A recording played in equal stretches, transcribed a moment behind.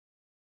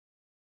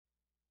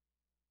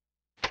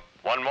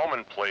One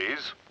moment,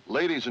 please.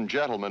 Ladies and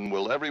gentlemen,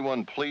 will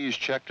everyone please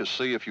check to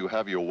see if you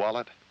have your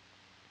wallet?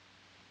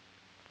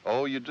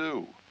 Oh, you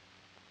do?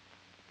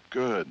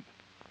 Good.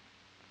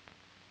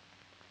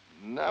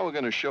 Now we're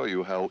going to show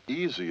you how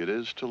easy it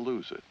is to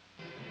lose it.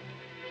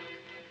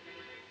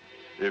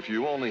 If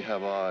you only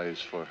have eyes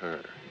for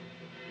her.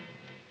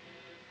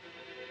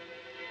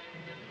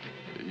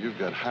 You've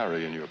got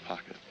Harry in your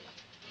pocket.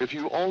 If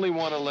you only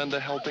want to lend a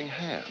helping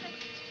hand.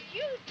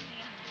 Excuse me,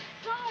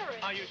 I'm sorry.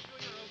 Are you sure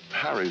you're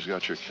okay? Harry's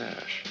got your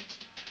cash.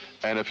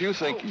 And if you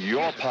think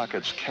your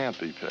pockets can't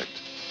be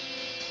picked,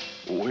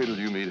 wait till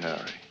you meet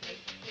Harry.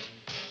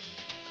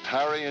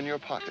 Harry in your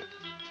pocket.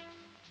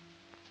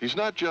 He's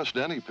not just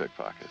any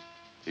pickpocket.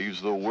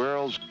 He's the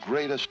world's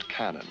greatest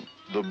cannon,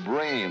 the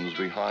brains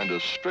behind a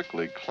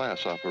strictly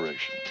class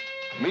operation.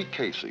 Meet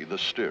Casey, the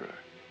steerer.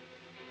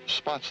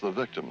 Spots the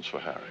victims for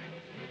Harry.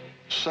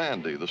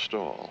 Sandy, the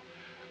stall.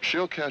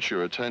 She'll catch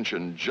your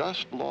attention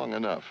just long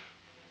enough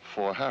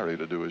for Harry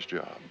to do his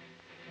job.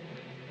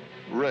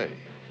 Ray,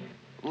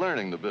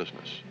 learning the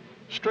business.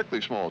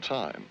 Strictly small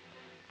time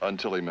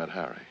until he met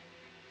Harry.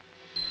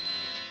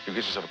 You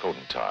get yourself a coat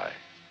and tie.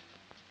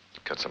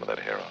 Cut some of that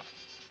hair off.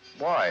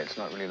 Why? It's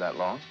not really that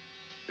long.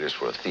 It is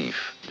for a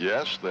thief.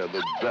 Yes, they're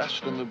the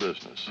best in the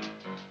business.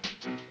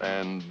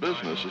 And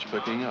business is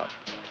picking up.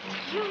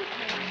 Excuse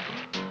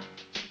me.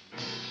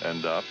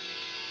 And up.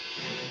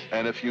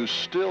 And if you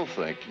still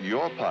think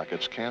your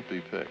pockets can't be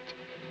picked,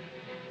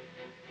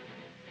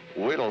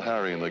 wait till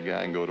Harry and the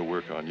gang go to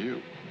work on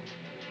you.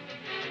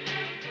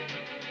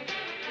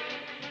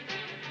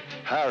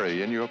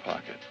 Harry in your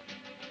pocket.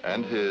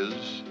 And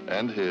his,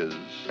 and his,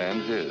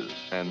 and his,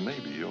 and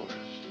maybe yours.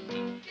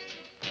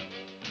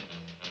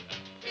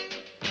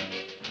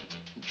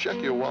 Check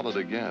your wallet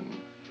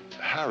again.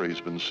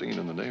 Harry's been seen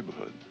in the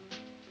neighborhood.